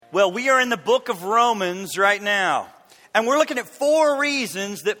Well, we are in the book of Romans right now. And we're looking at 4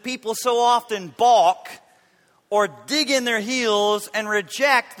 reasons that people so often balk or dig in their heels and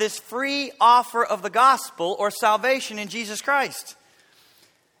reject this free offer of the gospel or salvation in Jesus Christ.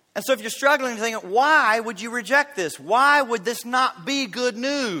 And so if you're struggling to think, why would you reject this? Why would this not be good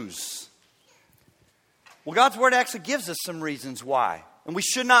news? Well, God's Word actually gives us some reasons why. And we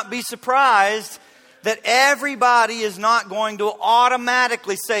should not be surprised that everybody is not going to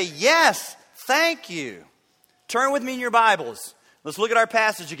automatically say, yes, thank you. Turn with me in your Bibles. Let's look at our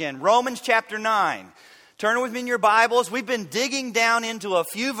passage again. Romans chapter 9. Turn with me in your Bibles. We've been digging down into a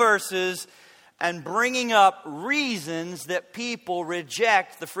few verses and bringing up reasons that people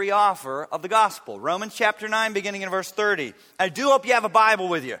reject the free offer of the gospel. Romans chapter 9, beginning in verse 30. I do hope you have a Bible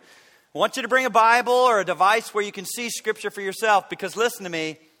with you. I want you to bring a Bible or a device where you can see Scripture for yourself, because listen to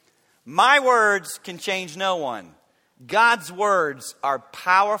me, my words can change no one. God's words are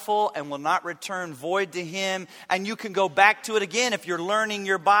powerful and will not return void to Him. And you can go back to it again if you're learning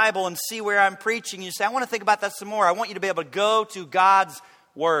your Bible and see where I'm preaching. You say, I want to think about that some more. I want you to be able to go to God's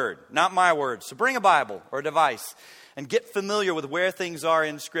Word, not my words. So bring a Bible or a device and get familiar with where things are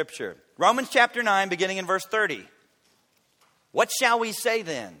in Scripture. Romans chapter 9, beginning in verse 30. What shall we say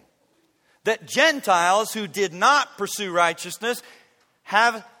then? That Gentiles who did not pursue righteousness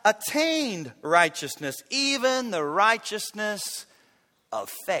have attained righteousness, even the righteousness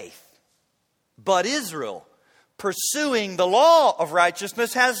of faith. But Israel, pursuing the law of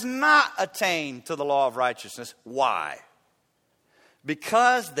righteousness, has not attained to the law of righteousness. Why?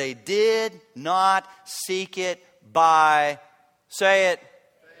 Because they did not seek it by, say it,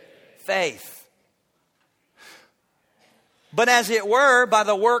 faith. But as it were, by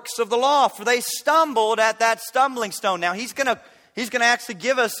the works of the law, for they stumbled at that stumbling stone. Now he's going to actually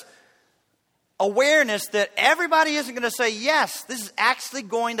give us awareness that everybody isn't going to say yes. This is actually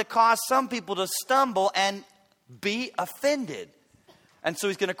going to cause some people to stumble and be offended. And so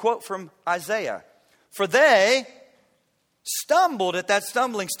he's going to quote from Isaiah. For they stumbled at that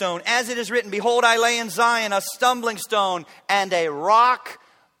stumbling stone. As it is written, behold, I lay in Zion a stumbling stone and a rock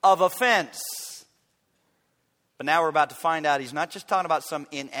of offense. But now we're about to find out he's not just talking about some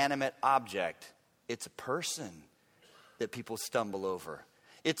inanimate object. It's a person that people stumble over.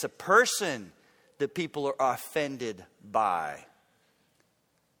 It's a person that people are offended by.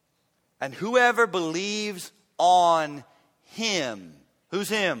 And whoever believes on Him, who's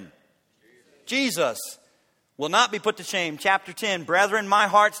Him? Jesus. Will not be put to shame. Chapter 10, brethren, my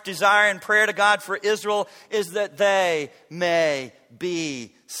heart's desire and prayer to God for Israel is that they may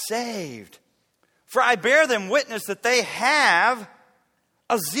be saved. For I bear them witness that they have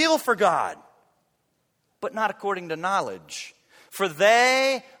a zeal for God, but not according to knowledge. For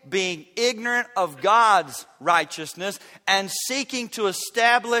they, being ignorant of God's righteousness and seeking to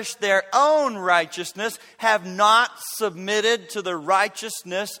establish their own righteousness, have not submitted to the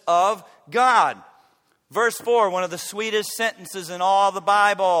righteousness of God. Verse 4, one of the sweetest sentences in all the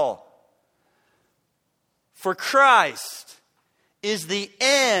Bible. For Christ is the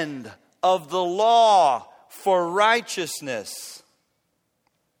end of the law for righteousness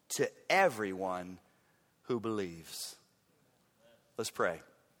to everyone who believes. Let's pray.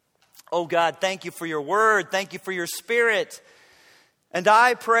 Oh God, thank you for your word. Thank you for your Spirit. And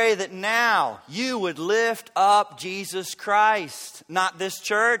I pray that now you would lift up Jesus Christ. Not this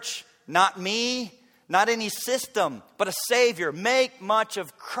church, not me, not any system, but a Savior. Make much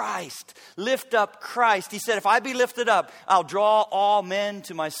of Christ. Lift up Christ. He said, if I be lifted up, I'll draw all men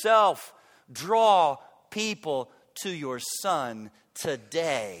to myself. Draw people to your Son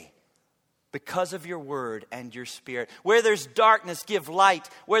today because of your word and your Spirit. Where there's darkness, give light.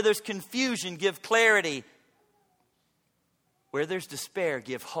 Where there's confusion, give clarity. Where there's despair,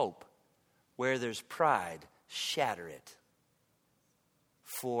 give hope. Where there's pride, shatter it.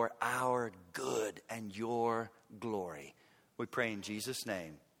 For our good and your glory. We pray in Jesus'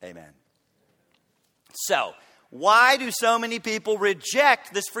 name. Amen. So, why do so many people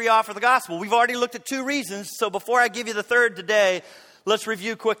reject this free offer of the gospel? We've already looked at 2 reasons. So before I give you the third today, let's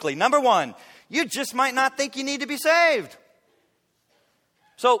review quickly. Number 1, you just might not think you need to be saved.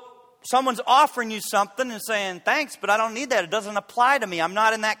 So someone's offering you something and saying, thanks, but I don't need that. It doesn't apply to me. I'm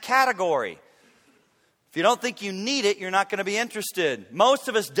not in that category. If you don't think you need it, you're not going to be interested. Most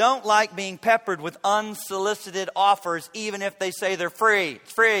of us don't like being peppered with unsolicited offers, even if they say they're free.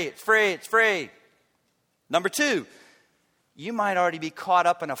 It's free, it's free, it's free. Number 2, you might already be caught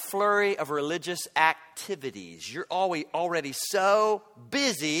up in a flurry of religious activities. You're already so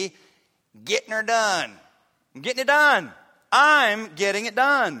busy getting her done. I'm getting it done. I'm getting it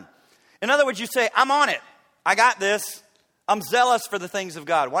done. In other words, you say, I'm on it. I got this. I'm zealous for the things of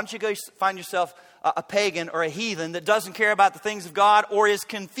God. Why don't you go find yourself a pagan or a heathen that doesn't care about the things of God or is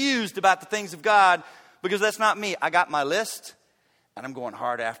confused about the things of God, because that's not me. I got my list and I'm going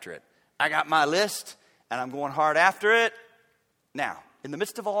hard after it. I got my list and I'm going hard after it. Now, in the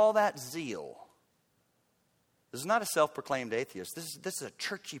midst of all that zeal, this is not a self-proclaimed atheist. This is a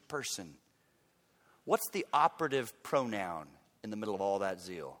churchy person. What's the operative pronoun in the middle of all that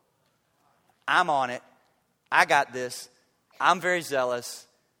zeal? I'm on it. I got this. I'm very zealous.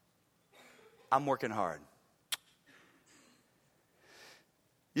 I'm working hard.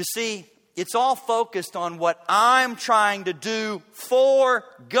 You see, it's all focused on what I'm trying to do for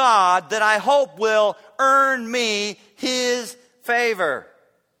God that I hope will earn me His favor.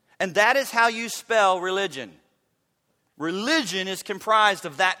 And that is how you spell religion. Religion is comprised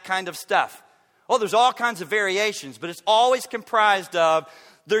of that kind of stuff. Oh, there's all kinds of variations, but it's always comprised of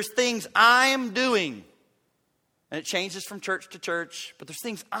there's things I'm doing. And it changes from church to church, but there's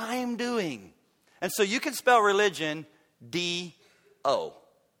things I'm doing. And so you can spell religion D-O.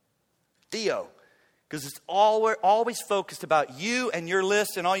 D-O. Because it's always focused about you and your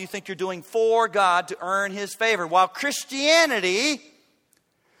list and all you think you're doing for God to earn His favor. While Christianity,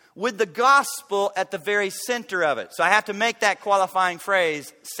 with the gospel at the very center of it. So I have to make that qualifying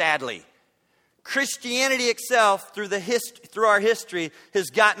phrase, sadly. Christianity itself, through our history,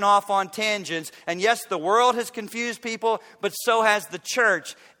 has gotten off on tangents. And yes, the world has confused people, but so has the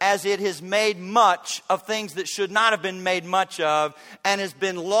church, as it has made much of things that should not have been made much of, and has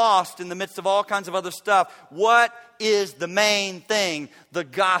been lost in the midst of all kinds of other stuff. What is the main thing? The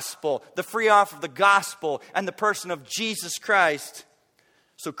gospel, the free offer of the gospel, and the person of Jesus Christ.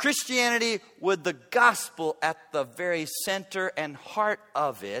 So Christianity, with the gospel at the very center and heart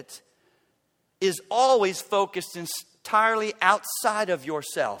of it, is always focused entirely outside of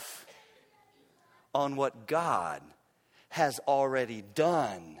yourself on what God has already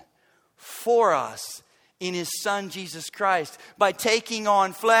done for us in His Son Jesus Christ by taking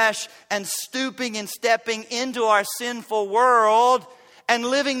on flesh and stooping and stepping into our sinful world and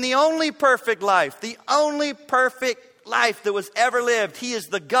living the only perfect life that was ever lived. He is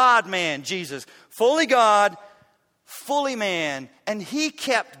the God-man, Jesus, fully God, fully man, and He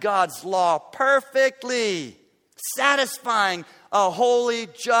kept God's law perfectly, satisfying a holy,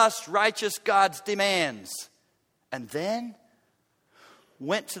 just, righteous God's demands. And then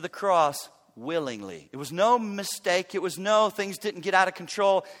went to the cross willingly. It was no mistake. It was no things didn't get out of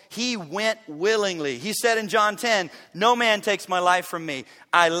control. He went willingly. He said in John 10, "No man takes my life from me.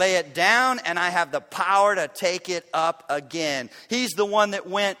 I lay it down and I have the power to take it up again." He's the one that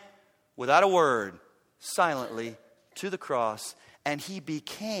went without a word, silently, to the cross, and He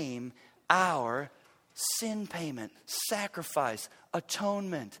became our sin payment, sacrifice,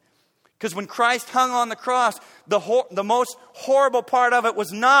 atonement. Because when Christ hung on the cross, the most horrible part of it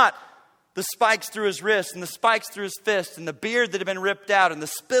was not the spikes through His wrist and the spikes through His fist and the beard that had been ripped out and the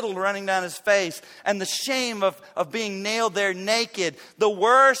spittle running down His face and the shame of being nailed there naked. The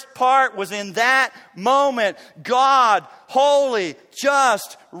worst part was in that moment, God, holy,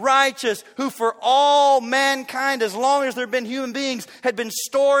 just, righteous, who for all mankind, as long as there have been human beings, had been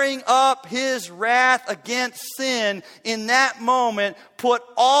storing up His wrath against sin, in that moment put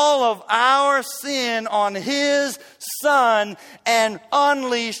all of our sin on His Son and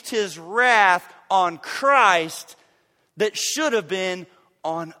unleashed His wrath on Christ that should have been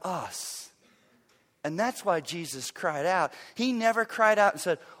on us. And that's why Jesus cried out. He never cried out and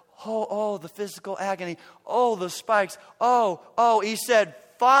said, oh, the physical agony. Oh, the spikes. Oh. He said,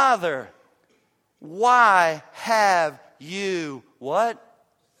 "Father, why have you," what?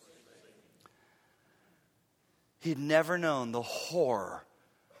 He'd never known the horror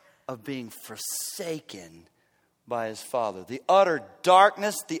of being forsaken by His Father. The utter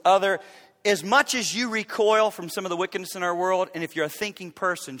darkness, as much as you recoil from some of the wickedness in our world, and if you're a thinking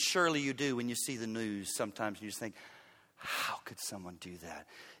person, surely you do when you see the news sometimes, you just think, how could someone do that?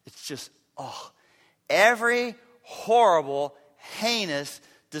 It's just, every horrible, heinous,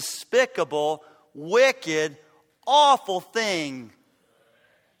 despicable, wicked, awful thing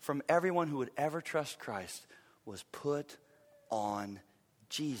from everyone who would ever trust Christ was put on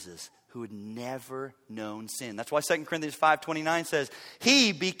Jesus, who had never known sin. That's why 2 Corinthians 5:29 says,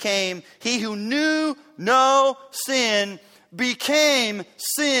 he who knew no sin became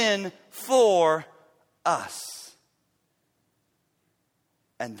sin for us.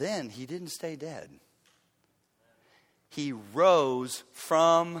 And then He didn't stay dead. He rose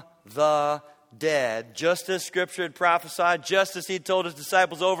from the dead, just as Scripture had prophesied, just as He had told His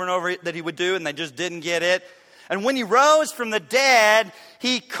disciples over and over that He would do, and they just didn't get it. And when He rose from the dead,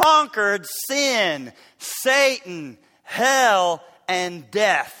 He conquered sin, Satan, hell, and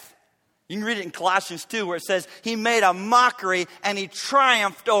death. You can read it in Colossians 2 where it says, he made a mockery and he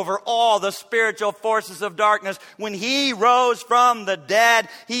triumphed over all the spiritual forces of darkness. When he rose from the dead,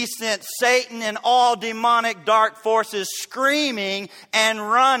 he sent Satan and all demonic dark forces screaming and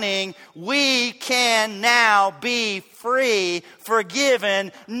running. We can now be free,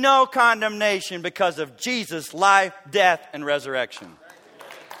 forgiven, no condemnation because of Jesus' life, death, and resurrection.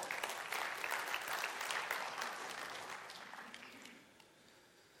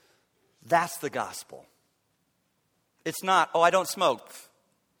 That's the gospel. It's not, oh, I don't smoke.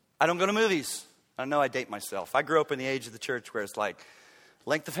 I don't go to movies. I know I date myself. I grew up in the age of the church where it's like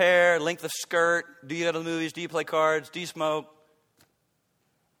length of hair, length of skirt. Do you go to the movies? Do you play cards? Do you smoke?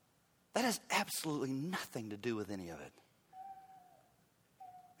 That has absolutely nothing to do with any of it.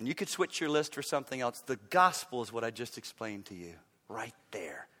 And you could switch your list for something else. The gospel is what I just explained to you right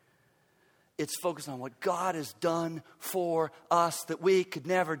there. It's focused on what God has done for us that we could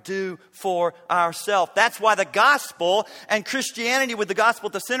never do for ourselves. That's why the gospel and Christianity with the gospel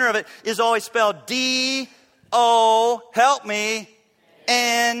at the center of it is always spelled D-O, help me,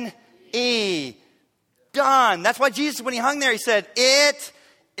 N-E. Done. That's why Jesus, when he hung there, he said, it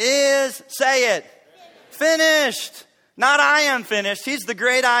is, say it, finished. Not I am finished. He's the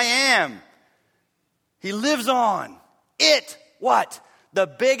great I am. He lives on. It, what? The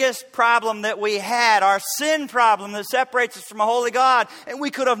biggest problem that we had, our sin problem that separates us from a holy God. And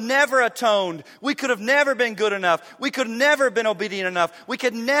we could have never atoned. We could have never been good enough. We could have never been obedient enough. We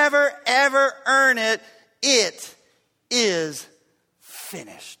could never, ever earn it. It is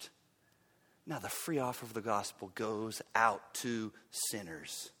finished. Now the free offer of the gospel goes out to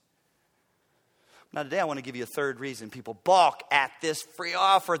sinners. Now today I want to give you a third reason people balk at this free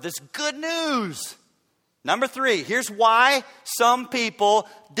offer, this good news. Number 3, here's why some people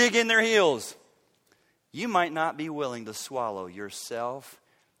dig in their heels. You might not be willing to swallow your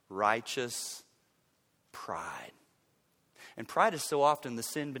self-righteous pride. And pride is so often the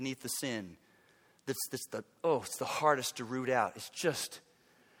sin beneath the sin. It's the hardest to root out. It's just,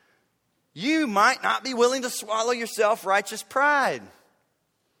 you might not be willing to swallow your self-righteous pride.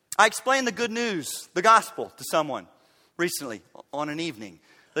 I explained the good news, the gospel, to someone recently on an evening.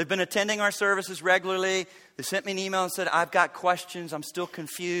 They've been attending our services regularly. They sent me an email and said, I've got questions. I'm still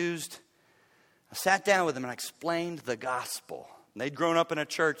confused. I sat down with them and I explained the gospel. And they'd grown up in a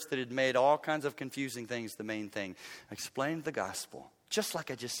church that had made all kinds of confusing things the main thing. I explained the gospel, just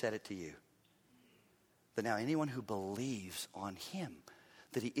like I just said it to you. That now anyone who believes on him,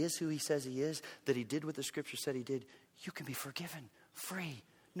 that he is who he says he is, that he did what the scripture said he did, you can be forgiven, free,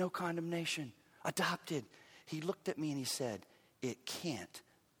 no condemnation, adopted. He looked at me and he said, it can't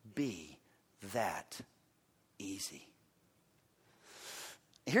be that easy.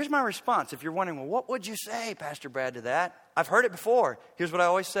 Here's my response. If you're wondering, well, what would you say, Pastor Brad, to that? I've heard it before. Here's what I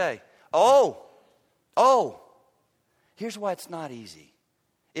always say. Oh, here's why it's not easy.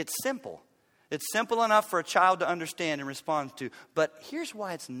 It's simple. It's simple enough for a child to understand and respond to. But here's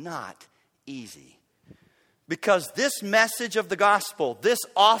why it's not easy. Because this message of the gospel, this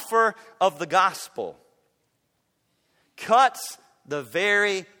offer of the gospel, cuts the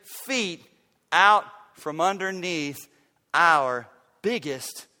very feet out from underneath our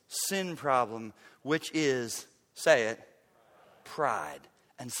biggest sin problem, which is, say it, pride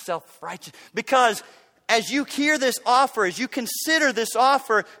and self-righteousness. Because as you hear this offer, as you consider this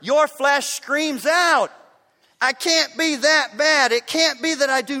offer, your flesh screams out, I can't be that bad. It can't be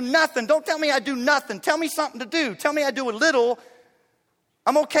that I do nothing. Don't tell me I do nothing. Tell me something to do. Tell me I do a little.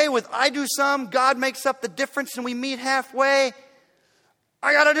 I'm okay with I do some, God makes up the difference, and we meet halfway.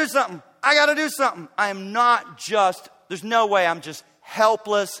 I got to do something. I am not just, there's no way I'm just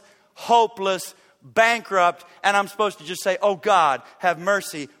helpless, hopeless, bankrupt, and I'm supposed to just say, oh God, have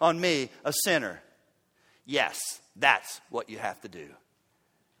mercy on me, a sinner. Yes, that's what you have to do.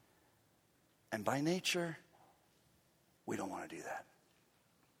 And by nature, we don't want to do that.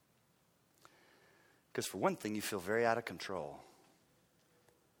 Because for one thing, you feel very out of control.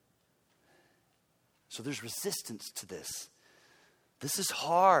 So there's resistance to this. This is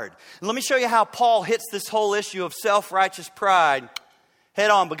hard. And let me show you how Paul hits this whole issue of self-righteous pride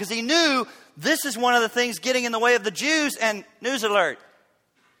head on. Because he knew this is one of the things getting in the way of the Jews. And news alert,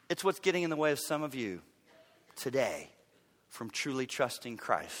 it's what's getting in the way of some of you today from truly trusting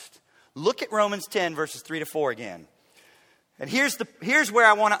Christ. Look at Romans 10, verses 3 to 4 again. And here's where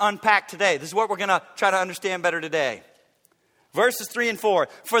I want to unpack today. This is what we're going to try to understand better today. Verses 3 and 4.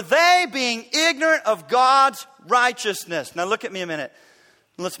 For they, being ignorant of God's righteousness. Now look at me a minute.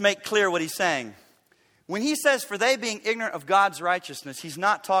 Let's make clear what he's saying. When he says, for they being ignorant of God's righteousness, he's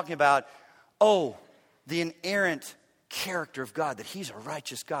not talking about, the inerrant character of God, that he's a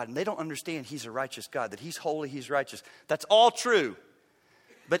righteous God. And they don't understand he's a righteous God, that he's holy, he's righteous. That's all true.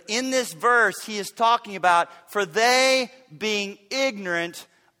 But in this verse, he is talking about, for they being ignorant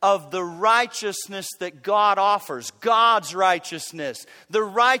of the righteousness that God offers, God's righteousness, the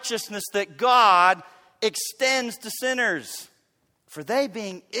righteousness that God extends to sinners. For they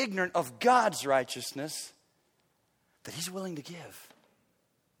being ignorant of God's righteousness that he's willing to give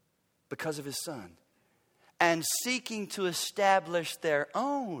because of his Son, and seeking to establish their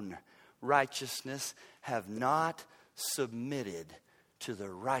own righteousness, have not submitted to the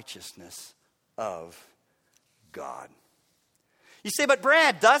righteousness of God. You say, but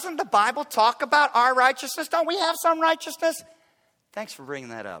Brad, doesn't the Bible talk about our righteousness? Don't we have some righteousness? Thanks for bringing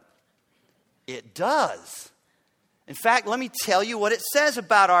that up. It does. In fact, let me tell you what it says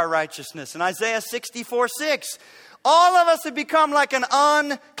about our righteousness. In Isaiah 64:6, all of us have become like an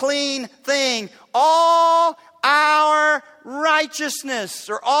unclean thing. All our righteousness,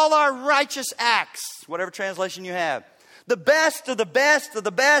 or all our righteous acts, whatever translation you have, the best of the best of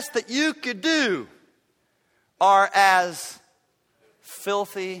the best that you could do, are as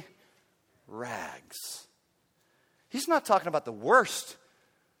filthy rags. He's not talking about the worst.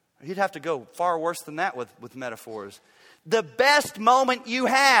 He'd have to go far worse than that with metaphors. The best moment you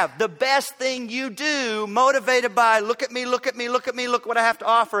have, the best thing you do, motivated by, look at me, look at me, look at me, look what I have to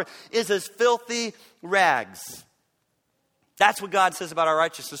offer, is as filthy rags. That's what God says about our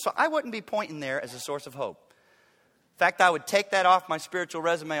righteousness. So I wouldn't be pointing there as a source of hope. In fact, I would take that off my spiritual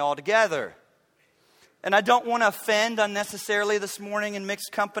resume altogether. And I don't want to offend unnecessarily this morning in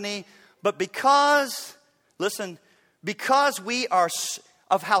mixed company, but because we are,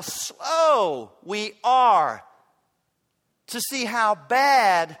 of how slow we are to see how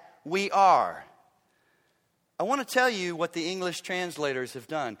bad we are, I want to tell you what the English translators have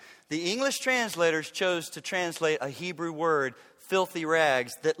done. The English translators chose to translate a Hebrew word, filthy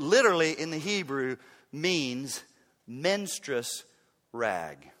rags, that literally in the Hebrew means menstruous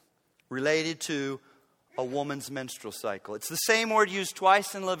rag, related to a woman's menstrual cycle. It's the same word used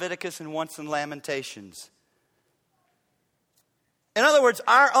twice in Leviticus and once in Lamentations. In other words,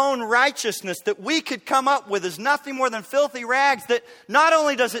 our own righteousness that we could come up with is nothing more than filthy rags that not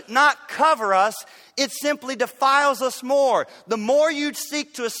only does it not cover us, it simply defiles us more. The more you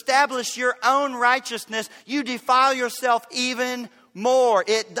seek to establish your own righteousness, you defile yourself even more.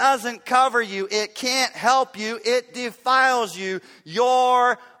 It doesn't cover you. It can't help you. It defiles you.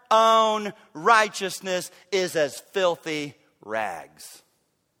 Your own righteousness is as filthy rags.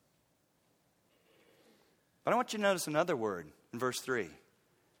 But I want you to notice another word in verse 3.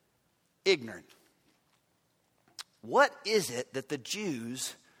 Ignorant. What is it that the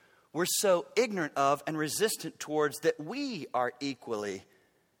Jews were so ignorant of and resistant towards that we are equally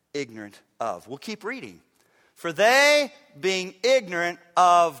ignorant of? We'll keep reading. For they, being ignorant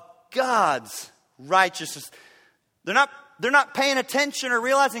of God's righteousness. They're not paying attention or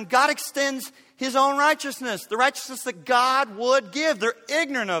realizing God extends his own righteousness, the righteousness that God would give. They're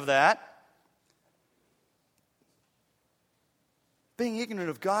ignorant of that. Being ignorant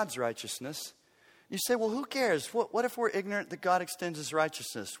of God's righteousness. You say, well, who cares? What if we're ignorant that God extends his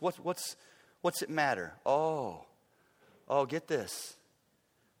righteousness? What's it matter? Oh, get this.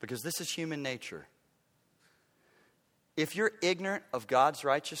 Because this is human nature. If you're ignorant of God's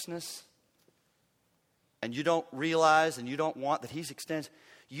righteousness, and you don't realize and you don't want that he extends,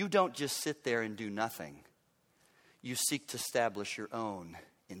 you don't just sit there and do nothing. You seek to establish your own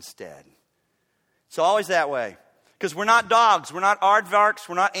instead. It's always that way. Because we're not dogs, we're not aardvarks,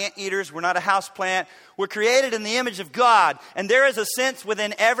 we're not anteaters, we're not a houseplant. We're created in the image of God. And there is a sense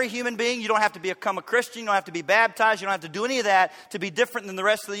within every human being. You don't have to become a Christian, you don't have to be baptized, you don't have to do any of that to be different than the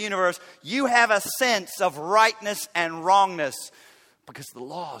rest of the universe. You have a sense of rightness and wrongness. Because the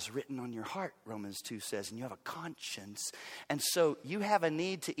law is written on your heart, Romans 2 says, and you have a conscience. And so you have a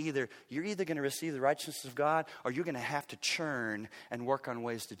need to you're either going to receive the righteousness of God, or you're going to have to churn and work on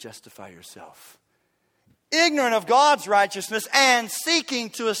ways to justify yourself. Ignorant of God's righteousness and seeking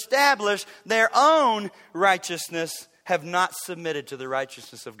to establish their own righteousness, have not submitted to the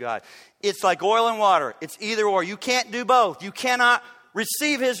righteousness of God. It's like oil and water. It's either or. You can't do both. You cannot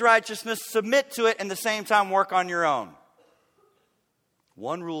receive his righteousness, submit to it, and at the same time work on your own.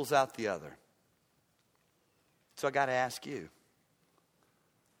 One rules out the other. So I got to ask you,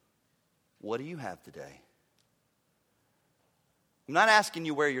 what do you have today? I'm not asking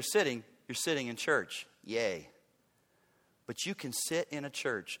you where you're sitting. You're sitting in church. Yay. But you can sit in a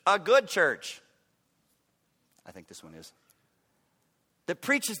church, a good church, I think this one is, that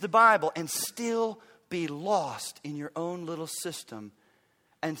preaches the Bible and still be lost in your own little system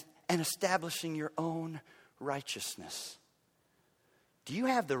and establishing your own righteousness? Do you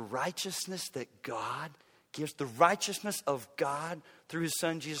have the righteousness that God gives, the righteousness of God through his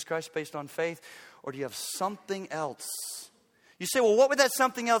Son, Jesus Christ, based on faith? Or do you have something else? You say, well, what would that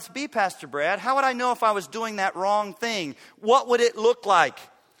something else be, Pastor Brad? How would I know if I was doing that wrong thing? What would it look like?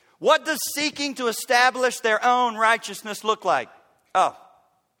 What does seeking to establish their own righteousness look like? Oh,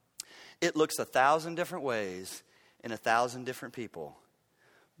 it looks 1,000 different ways in 1,000 different people.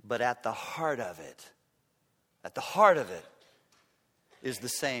 But at the heart of it is the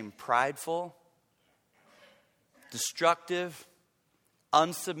same prideful, destructive,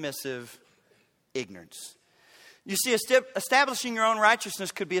 unsubmissive ignorance. You see, establishing your own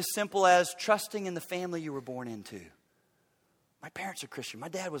righteousness could be as simple as trusting in the family you were born into. My parents are Christian. My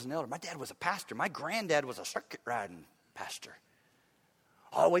dad was an elder. My dad was a pastor. My granddad was a circuit riding pastor.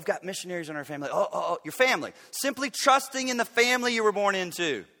 Oh, we've got missionaries in our family. Oh, your family. Simply trusting in the family you were born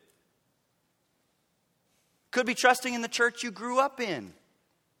into. Could be trusting in the church you grew up in.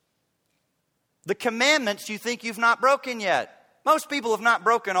 The commandments you think you've not broken yet. Most people have not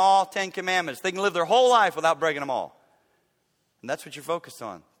broken all 10 commandments. They can live their whole life without breaking them all. And that's what you're focused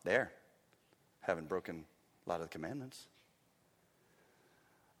on. There. Haven't broken a lot of the commandments.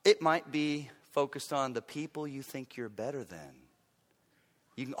 It might be focused on the people you think you're better than.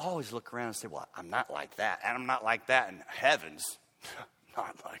 You can always look around and say, well, I'm not like that. And I'm not like that. And heavens,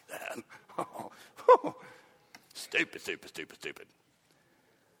 not like that. Stupid.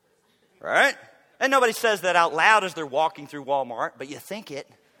 Right? And nobody says that out loud as they're walking through Walmart, but you think it.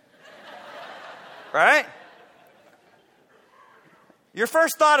 Right? Your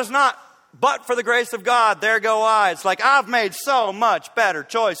first thought is not, but for the grace of God, there go I. It's like, I've made so much better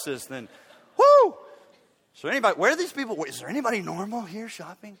choices than, whoo! So anybody, where are these people? Is there anybody normal here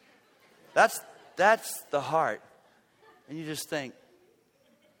shopping? That's the heart. And you just think,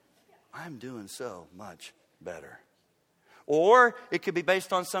 I'm doing so much better. Or it could be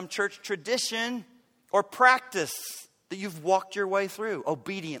based on some church tradition or practice that you've walked your way through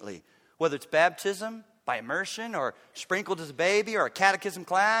obediently. Whether it's baptism, by immersion, or sprinkled as a baby, or a catechism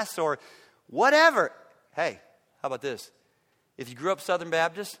class, or whatever. Hey, how about this? If you grew up Southern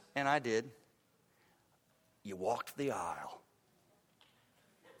Baptist, and I did, you walked the aisle.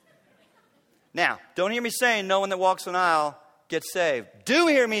 Now, don't hear me saying no one that walks an aisle gets saved. Do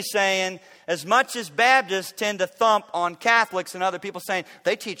hear me saying, as much as Baptists tend to thump on Catholics and other people saying,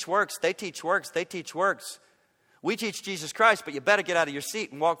 they teach works. We teach Jesus Christ, but you better get out of your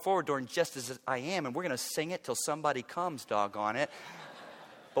seat and walk forward during just as I am. And we're going to sing it till somebody comes, doggone it.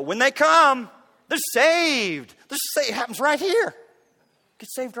 But when they come, they're saved. It happens right here. Get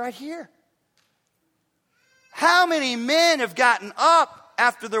saved right here. How many men have gotten up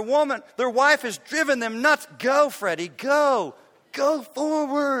after their wife has driven them nuts? Go, Freddie, go. Go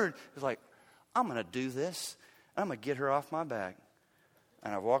forward. It's like, I'm going to do this. I'm going to get her off my back.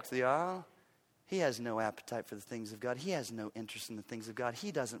 And I walked the aisle. He has no appetite for the things of God. He has no interest in the things of God.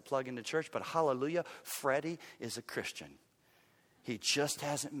 He doesn't plug into church, but hallelujah, Freddie is a Christian. He just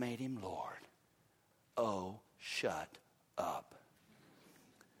hasn't made him Lord. Oh, shut up.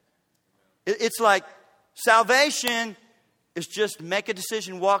 It's like salvation is just make a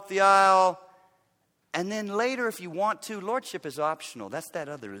decision, walk the aisle, and then later, if you want to, lordship is optional. That's that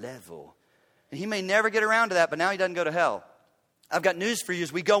other level. And he may never get around to that, but now he doesn't go to hell. I've got news for you.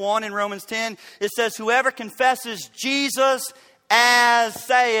 As we go on in Romans 10, it says, whoever confesses Jesus as,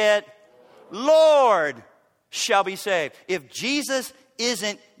 say it, Lord, shall be saved. If Jesus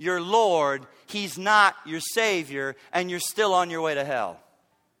isn't your Lord, he's not your Savior, and you're still on your way to hell.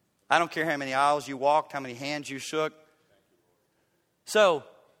 I don't care how many aisles you walked, how many hands you shook. So,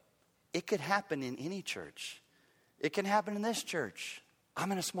 it could happen in any church. It can happen in this church. I'm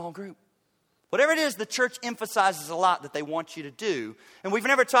in a small group. Whatever it is, the church emphasizes a lot that they want you to do. And we've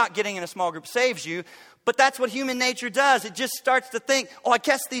never taught getting in a small group saves you. But that's what human nature does. It just starts to think, I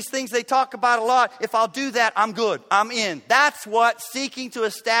guess these things they talk about a lot. If I'll do that, I'm good. I'm in. That's what seeking to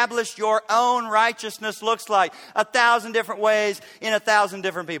establish your own righteousness looks like. 1,000 different ways in 1,000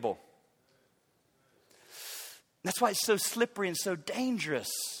 different people. That's why it's so slippery and so dangerous.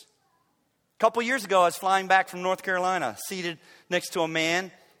 A couple years ago, I was flying back from North Carolina, seated next to a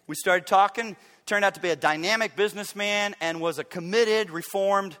man. We started talking. Turned out to be a dynamic businessman and was a committed,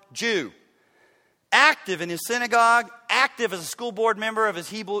 Reformed Jew. Active in his synagogue, active as a school board member of his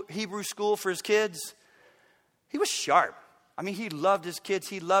Hebrew school for his kids. He was sharp. I mean, he loved his kids.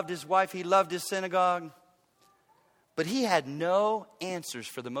 He loved his wife. He loved his synagogue. But he had no answers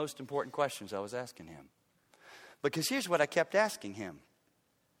for the most important questions I was asking him. Because here's what I kept asking him.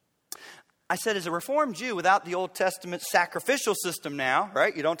 I said, as a Reformed Jew without the Old Testament sacrificial system now,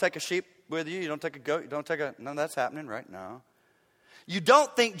 right? You don't take a sheep with you. You don't take a goat. You don't take none of that's happening, right? No. You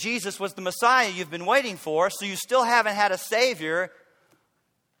don't think Jesus was the Messiah you've been waiting for, so you still haven't had a Savior.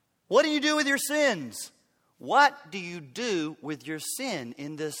 What do you do with your sins? What do you do with your sin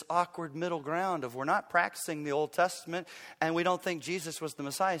in this awkward middle ground of we're not practicing the Old Testament and we don't think Jesus was the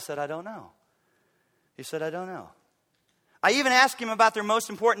Messiah? He said, I don't know. He said, I don't know. I even asked him about their most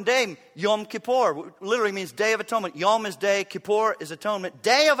important day, Yom Kippur. Literally means Day of Atonement. Yom is day, Kippur is atonement.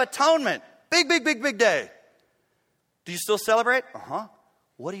 Day of Atonement. Big, big, big, big day. Do you still celebrate? Uh-huh.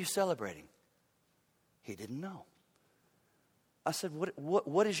 What are you celebrating? He didn't know. I said,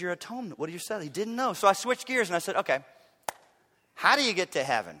 what is your atonement? What are you celebrating? He didn't know. So I switched gears and I said, okay, how do you get to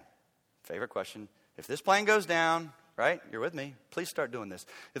heaven? Favorite question. If this plane goes down, right? You're with me. Please start doing this.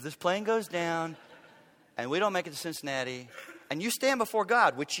 If this plane goes down and we don't make it to Cincinnati and you stand before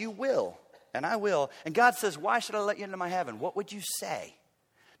God, which you will, and I will, and God says, why should I let you into my heaven? What would you say?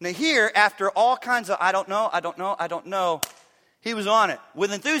 Now here, after all kinds of, I don't know, he was on it.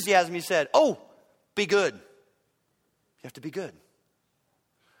 With enthusiasm, he said, oh, be good. You have to be good.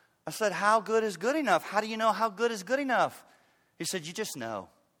 I said, how good is good enough? How do you know how good is good enough? He said, you just know.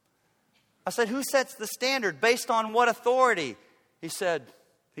 I said, who sets the standard? Based on what authority? He said,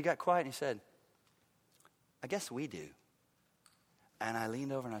 he got quiet and he said, I guess we do. And I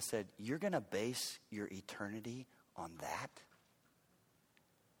leaned over and I said, you're going to base your eternity on that?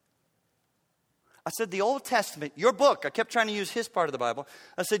 I said, the Old Testament, your book, I kept trying to use his part of the Bible.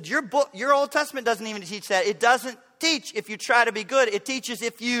 I said, your book, your Old Testament doesn't even teach that. It doesn't teach if you try to be good. It teaches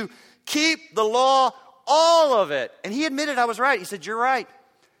if you keep the law, all of it. And he admitted I was right. He said, you're right.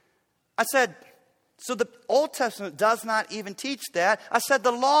 I said, so the Old Testament does not even teach that. I said,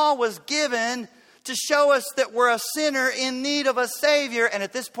 the law was given to show us that we're a sinner in need of a Savior. And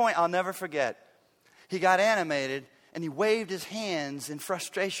at this point, I'll never forget, he got animated and he waved his hands in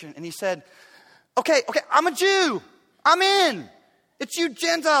frustration. And he said, okay, I'm a Jew. I'm in. It's you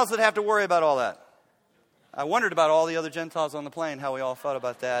Gentiles that have to worry about all that. I wondered about all the other Gentiles on the plane, how we all felt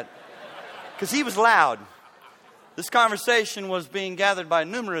about that. Because he was loud. This conversation was being gathered by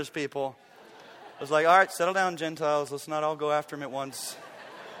numerous people. I was like, all right, settle down, Gentiles. Let's not all go after him at once.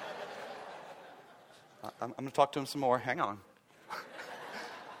 I'm going to talk to him some more. Hang on.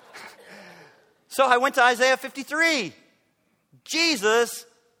 So I went to Isaiah 53. Jesus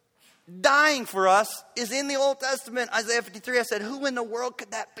dying for us is in the Old Testament. Isaiah 53, I said, who in the world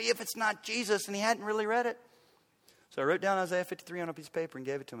could that be if it's not Jesus? And he hadn't really read it. So I wrote down Isaiah 53 on a piece of paper and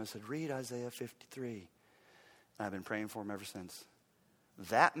gave it to him. I said, read Isaiah 53. And I've been praying for him ever since.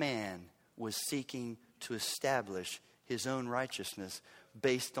 That man was seeking to establish his own righteousness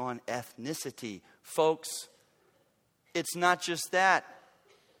based on ethnicity. Folks, it's not just that.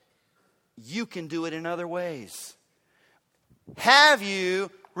 You can do it in other ways. Have you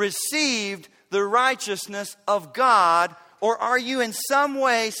received the righteousness of God, or are you in some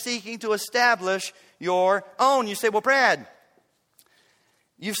way seeking to establish your own? You say, well, Brad,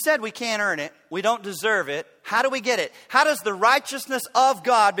 you've said we can't earn it. We don't deserve it. How do we get it? How does the righteousness of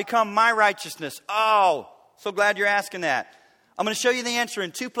God become my righteousness? Oh, so glad you're asking that. I'm going to show you the answer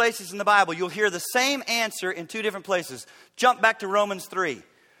in two places in the Bible. You'll hear the same answer in two different places. Jump back to Romans 3.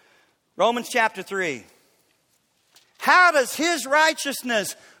 Romans chapter 3. How does his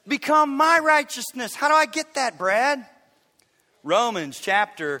righteousness become my righteousness? How do I get that, Brad? Romans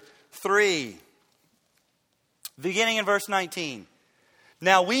chapter 3, beginning in verse 19.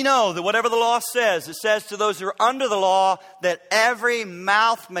 Now we know that whatever the law says, it says to those who are under the law that every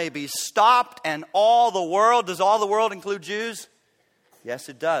mouth may be stopped and all the world. Does all the world include Jews? Yes,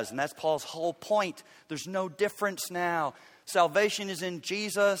 it does. And that's Paul's whole point. There's no difference now. Salvation is in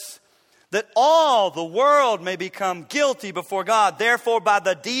Jesus. That all the world may become guilty before God. Therefore, by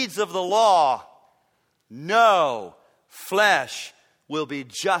the deeds of the law, no flesh will be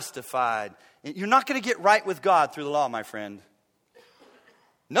justified. You're not going to get right with God through the law, my friend.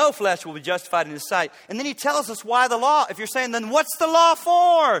 No flesh will be justified in his sight. And then he tells us why the law. If you're saying, then what's the law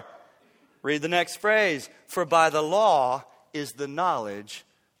for? Read the next phrase. For by the law is the knowledge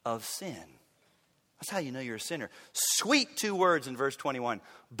of sin. That's how you know you're a sinner. Sweet two words in verse 21.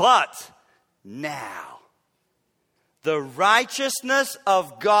 But now, the righteousness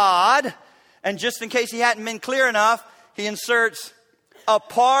of God, and just in case he hadn't been clear enough, he inserts,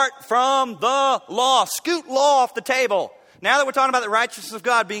 apart from the law. Scoot law off the table. Now that we're talking about the righteousness of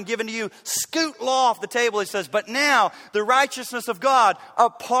God being given to you, scoot law off the table, he says. But now, the righteousness of God,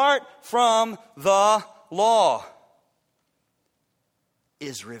 apart from the law,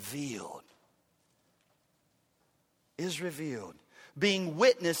 is revealed. Is revealed. being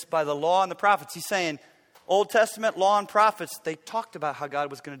witnessed by the law and the prophets. He's saying, Old Testament law and prophets, they talked about how God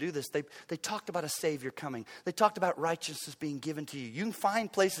was going to do this. They talked about a Savior coming. They talked about righteousness being given to you. You can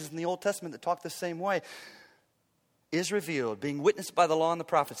find places in the Old Testament that talk the same way. Is revealed, being witnessed by the law and the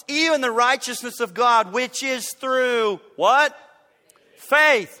prophets. Even the righteousness of God, which is through what?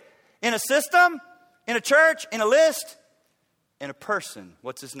 Faith. In a system, in a church, in a list, in a person.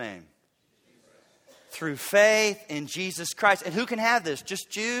 What's his name? Through faith in Jesus Christ. And who can have this?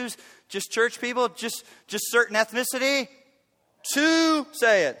 Just Jews? Just church people? Just certain ethnicity?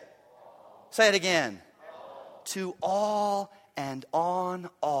 Say it. Say it again. To all and on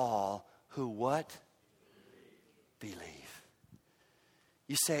all who what? Believe.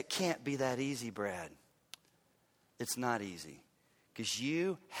 You say it can't be that easy, Brad. It's not easy. Because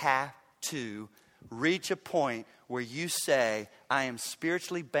you have to reach a point where you say, I am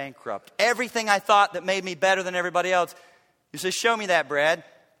spiritually bankrupt. Everything I thought that made me better than everybody else. You say, show me that, Brad.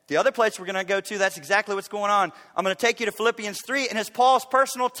 The other place we're going to go to, that's exactly what's going on. I'm going to take you to Philippians 3, and it's Paul's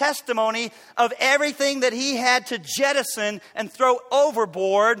personal testimony of everything that he had to jettison and throw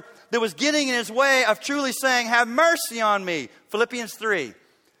overboard that was getting in his way of truly saying, have mercy on me. Philippians 3.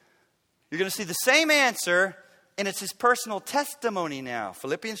 You're going to see the same answer, and it's his personal testimony now.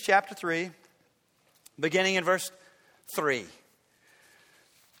 Philippians chapter 3, beginning in verse 3.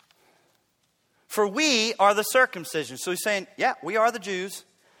 For we are the circumcision. So he's saying, yeah, we are the Jews.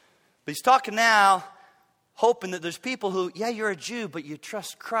 But he's talking now, hoping that there's people who, yeah, you're a Jew, but you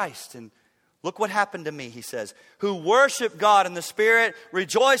trust Christ. And look what happened to me, he says, who worship God in the Spirit,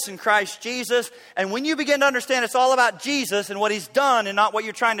 rejoice in Christ Jesus. And when you begin to understand it's all about Jesus and what he's done and not what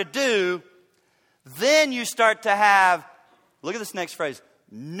you're trying to do, then you start to have, look at this next phrase,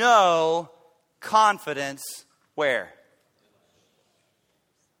 no confidence where?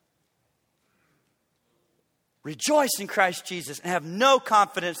 Rejoice in Christ Jesus and have no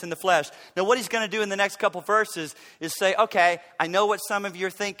confidence in the flesh. Now what he's going to do in the next couple verses is say, okay, I know what some of you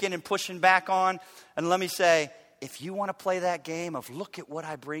are thinking and pushing back on. And let me say, if you want to play that game of look at what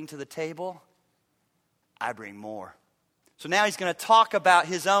I bring to the table, I bring more. So now he's going to talk about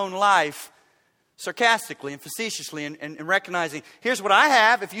his own life sarcastically and facetiously and recognizing, here's what I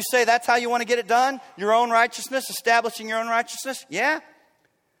have. If you say that's how you want to get it done, your own righteousness, establishing your own righteousness, yeah.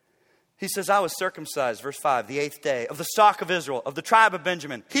 He says, I was circumcised, verse 5, the 8th day, of the stock of Israel, of the tribe of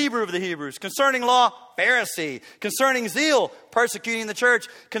Benjamin, Hebrew of the Hebrews, concerning law, Pharisee, concerning zeal, persecuting the church,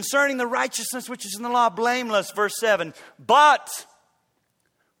 concerning the righteousness which is in the law, blameless, verse 7. But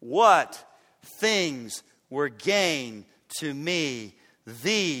what things were gain to me,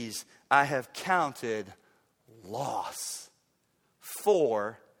 these I have counted loss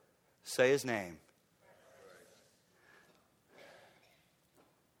for, say his name.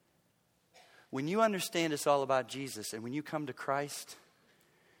 When you understand it's all about Jesus and when you come to Christ,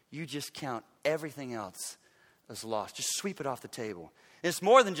 you just count everything else as lost. Just sweep it off the table. And it's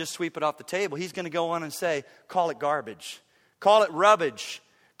more than just sweep it off the table. He's going to go on and say, call it garbage. Call it rubbish.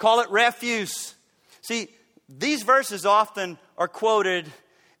 Call it refuse. See, these verses often are quoted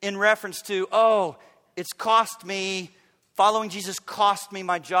in reference to, oh, it's cost me, following Jesus cost me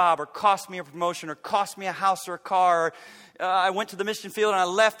my job, or cost me a promotion, or cost me a house or a car, or I went to the mission field and I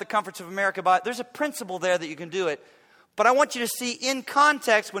left the comforts of America. But there's a principle there that you can do it. But I want you to see in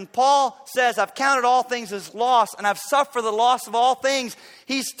context, when Paul says, I've counted all things as loss and I've suffered the loss of all things,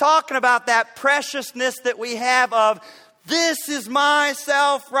 he's talking about that preciousness that we have of, this is my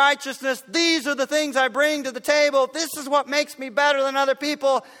self-righteousness. These are the things I bring to the table. This is what makes me better than other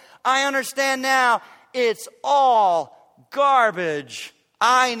people. I understand now it's all garbage.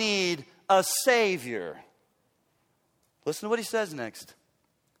 I need a Savior. Listen to what he says next.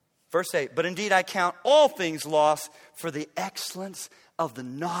 Verse 8, but indeed I count all things lost for the excellence of the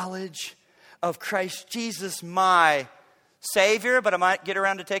knowledge of Christ Jesus, my Savior. But I might get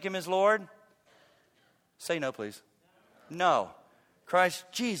around to take him as Lord. Say no, please. No. Christ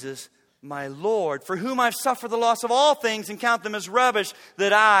Jesus, my Lord, for whom I've suffered the loss of all things and count them as rubbish,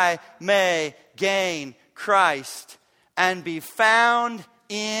 that I may gain Christ and be found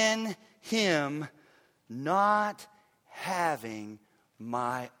in him, not having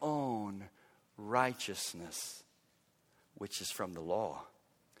my own righteousness, which is from the law,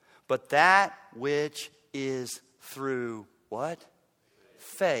 but that which is through what?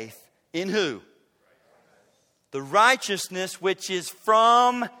 Faith in who? The righteousness which is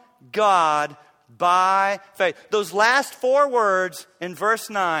from God by faith. Those last 4 words in verse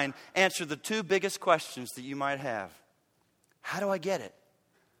 9 answer the 2 biggest questions that you might have. How do I get it?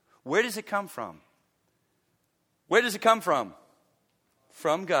 Where does it come from? Where does it come from?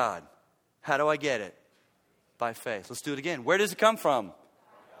 From God. How do I get it? by faith. Let's do it again. Where does it come from?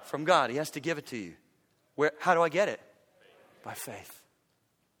 From God. He has to give it to you. How do I get it? By faith.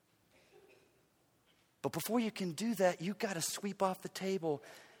 But before you can do that, you've got to sweep off the table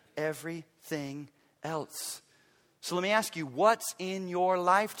everything else. So let me ask you, what's in your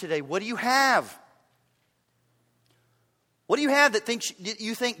life today? What do you have? What do you have that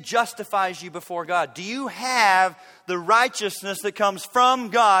you think justifies you before God? Do you have the righteousness that comes from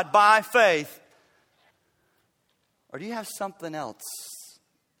God by faith? Or do you have something else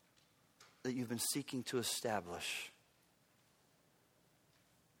that you've been seeking to establish?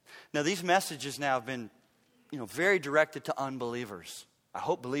 Now, these messages now have been, very directed to unbelievers. I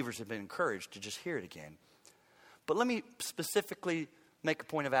hope believers have been encouraged to just hear it again. But let me specifically make a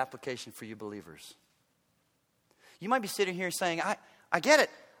point of application for you believers. You might be sitting here saying, I get it.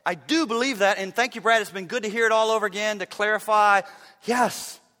 I do believe that. And thank you, Brad. It's been good to hear it all over again, to clarify.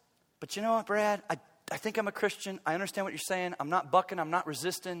 Yes. But you know what, Brad? I think I'm a Christian. I understand what you're saying. I'm not bucking. I'm not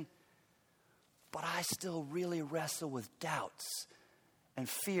resisting. But I still really wrestle with doubts and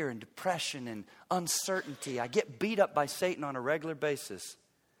fear and depression and uncertainty. I get beat up by Satan on a regular basis.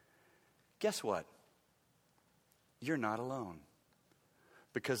 Guess what? You're not alone.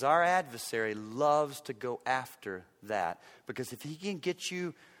 Because our adversary loves to go after that. Because if he can get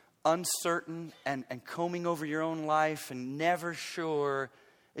you uncertain and combing over your own life and never sure,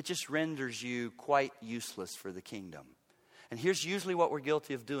 it just renders you quite useless for the kingdom. And here's usually what we're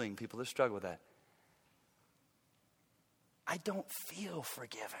guilty of doing, people that struggle with that. I don't feel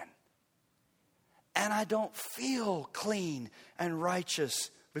forgiven. And I don't feel clean and righteous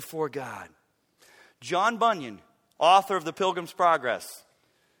before God. John Bunyan, author of The Pilgrim's Progress.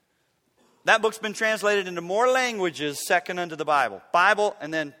 That book's been translated into more languages second unto the Bible. Bible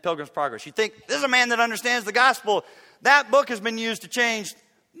and then Pilgrim's Progress. You think, this is a man that understands the gospel. That book has been used to change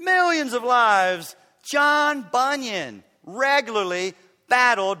millions of lives. John Bunyan regularly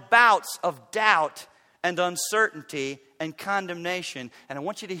battled bouts of doubt and uncertainty and condemnation. And I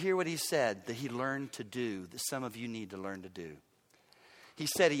want you to hear what he said that he learned to do, that some of you need to learn to do. He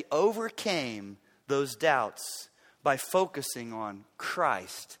said he overcame those doubts by focusing on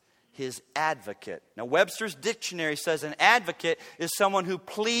Christ, his advocate. Now, Webster's dictionary says an advocate is someone who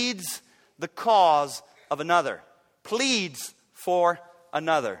pleads the cause of another. Pleads for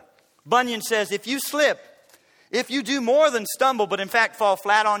another. Bunyan says, if you slip, if you do more than stumble, but in fact fall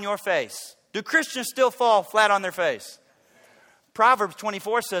flat on your face. Do Christians still fall flat on their face? Proverbs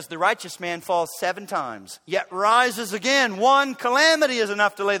 24 says, the righteous man falls 7 times, yet rises again. One calamity is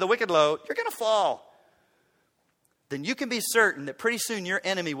enough to lay the wicked low. You're going to fall. Then you can be certain that pretty soon your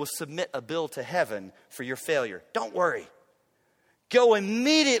enemy will submit a bill to heaven for your failure. Don't worry. Go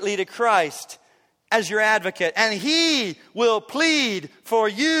immediately to Christ as your advocate, and he will plead for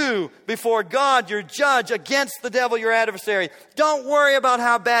you before God, your judge, against the devil, your adversary. Don't worry about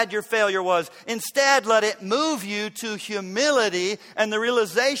how bad your failure was. Instead, let it move you to humility and the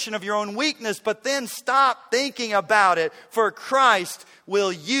realization of your own weakness, but then stop thinking about it, for Christ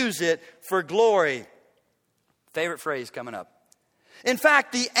will use it for glory. Favorite phrase coming up. In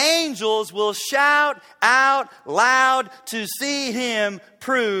fact, the angels will shout out loud to see him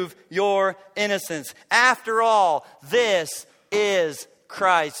prove your innocence. After all, this is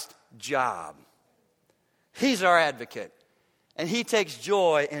Christ's job. He's our advocate. And he takes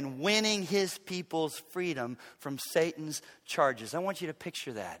joy in winning his people's freedom from Satan's charges. I want you to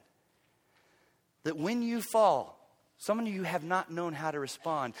picture that. That when you fall, some of you have not known how to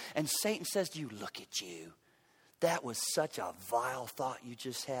respond. And Satan says to you, look at you. That was such a vile thought you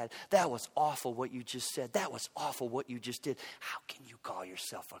just had. That was awful what you just said. That was awful what you just did. How can you call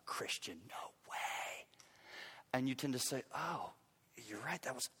yourself a Christian? No way. And you tend to say, oh, you're right.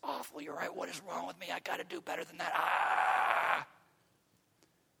 That was awful. You're right. What is wrong with me? I got to do better than that.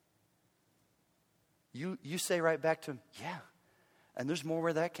 You say right back to him, yeah. And there's more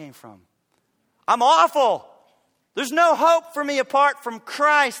where that came from. I'm awful. There's no hope for me apart from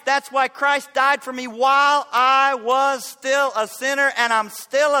Christ. That's why Christ died for me while I was still a sinner, and I'm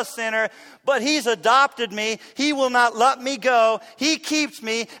still a sinner. But he's adopted me. He will not let me go. He keeps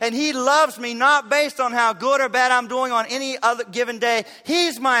me, and he loves me, not based on how good or bad I'm doing on any other given day.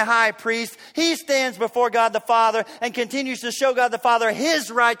 He's my high priest. He stands before God the Father and continues to show God the Father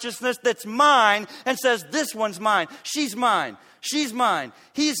his righteousness that's mine, and says, this one's mine. She's mine. She's mine.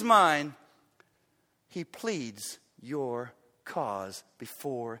 He's mine. He pleads your cause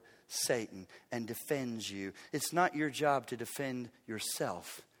before Satan and defends you. It's not your job to defend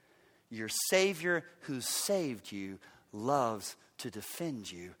yourself. Your Savior who saved you loves to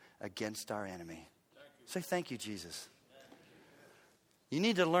defend you against our enemy. Say thank you, Jesus. You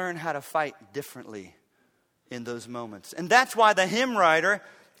need to learn how to fight differently in those moments. And that's why the hymn writer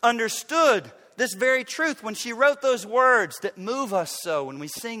understood this very truth when she wrote those words that move us so when we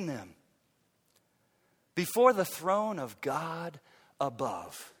sing them. Before the throne of God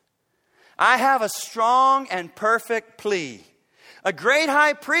above, I have a strong and perfect plea. A great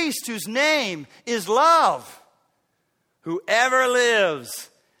high priest whose name is love, who ever lives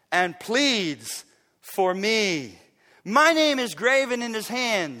and pleads for me. My name is graven in his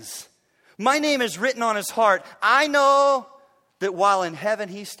hands. My name is written on his heart. I know that while in heaven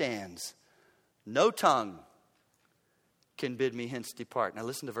he stands, no tongue can bid me hence depart. Now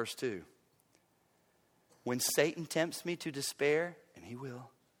listen to verse 2. When Satan tempts me to despair, and he will.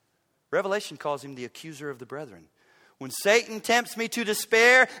 Revelation calls him the accuser of the brethren. When Satan tempts me to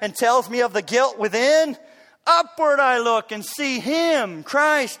despair and tells me of the guilt within, upward I look and see him,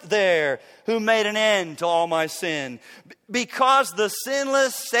 Christ there, who made an end to all my sin. Because the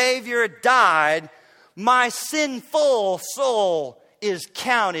sinless Savior died, my sinful soul is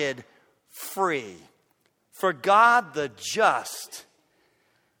counted free. For God the just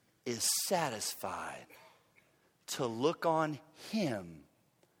is satisfied to look on him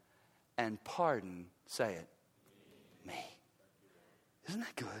and pardon, say it, me. Isn't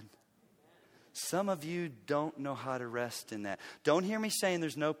that good? Some of you don't know how to rest in that. Don't hear me saying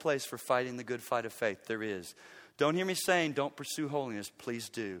there's no place for fighting the good fight of faith. There is. Don't hear me saying don't pursue holiness. Please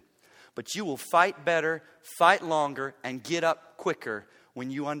do. But you will fight better, fight longer, and get up quicker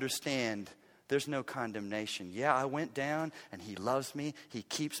when you understand there's no condemnation. Yeah, I went down and he loves me. He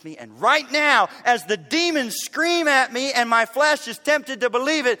keeps me. And right now, as the demons scream at me and my flesh is tempted to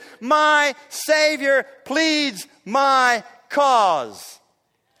believe it, my Savior pleads my cause.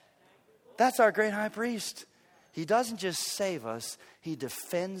 That's our great high priest. He doesn't just save us. He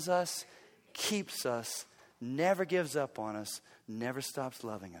defends us, keeps us, never gives up on us, never stops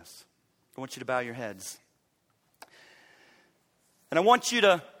loving us. I want you to bow your heads. And I want you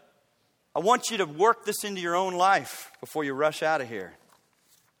to work this into your own life before you rush out of here.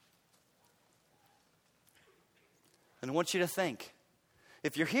 And I want you to think,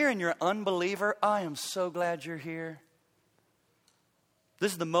 if you're here and you're an unbeliever, I am so glad you're here.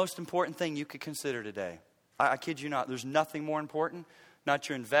 This is the most important thing you could consider today. I kid you not. There's nothing more important. Not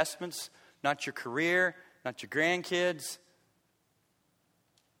your investments, not your career, not your grandkids.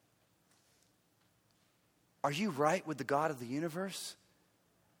 Are you right with the God of the universe?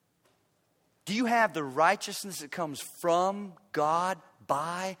 Do you have the righteousness that comes from God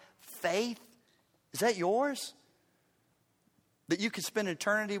by faith? Is that yours? That you can spend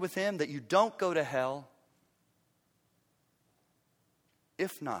eternity with him, that you don't go to hell?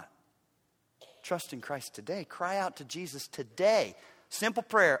 If not, trust in Christ today. Cry out to Jesus today. Simple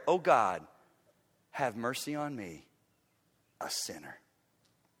prayer. Oh God, have mercy on me, a sinner.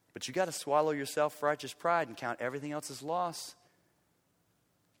 But you got to swallow your self-righteous pride and count everything else as loss.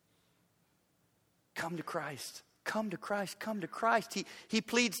 Come to Christ. Come to Christ. Come to Christ. He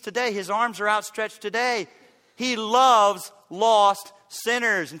pleads today. His arms are outstretched today. He loves lost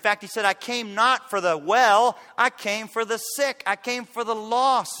sinners. In fact, he said, I came not for the well, I came for the sick. I came for the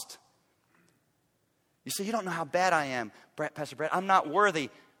lost. You say, you don't know how bad I am, Pastor Brett. I'm not worthy.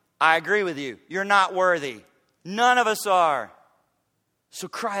 I agree with you. You're not worthy. None of us are. So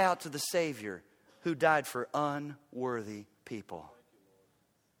cry out to the Savior who died for unworthy people.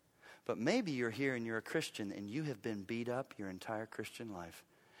 But maybe you're here and you're a Christian and you have been beat up your entire Christian life.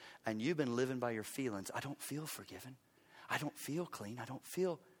 And you've been living by your feelings. I don't feel forgiven. I don't feel clean. I don't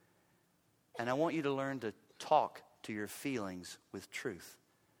feel. And I want you to learn to talk to your feelings with truth.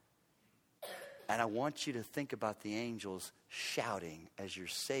 And I want you to think about the angels shouting as your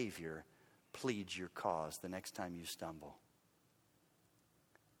Savior pleads your cause the next time you stumble.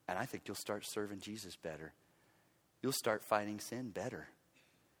 And I think you'll start serving Jesus better. You'll start fighting sin better.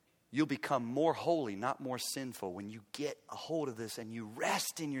 You'll become more holy, not more sinful, when you get a hold of this and you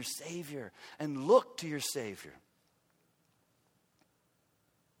rest in your Savior and look to your Savior.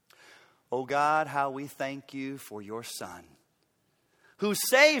 Oh God, how we thank you for your Son, who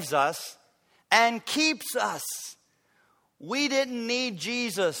saves us and keeps us. We didn't need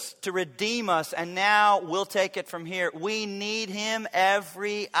Jesus to redeem us, and now we'll take it from here. We need him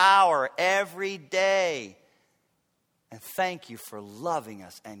every hour, every day. And thank you for loving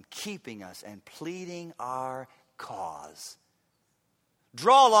us and keeping us and pleading our cause.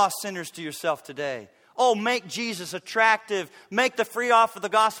 Draw lost sinners to yourself today. Oh, make Jesus attractive. Make the free offer of the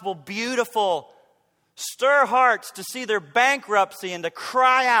gospel beautiful. Stir hearts to see their bankruptcy and to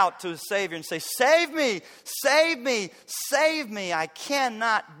cry out to a Savior and say, save me, save me, save me. I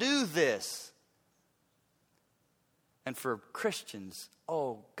cannot do this. And for Christians,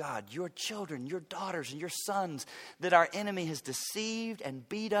 oh God, your children, your daughters, and your sons that our enemy has deceived and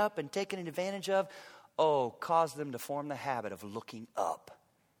beat up and taken advantage of, oh, cause them to form the habit of looking up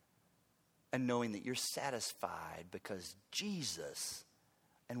and knowing that you're satisfied because Jesus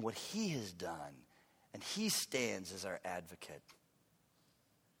and what he has done, and he stands as our advocate.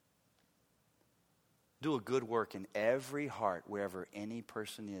 Do a good work in every heart wherever any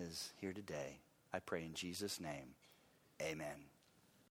person is here today. I pray in Jesus' name. Amen.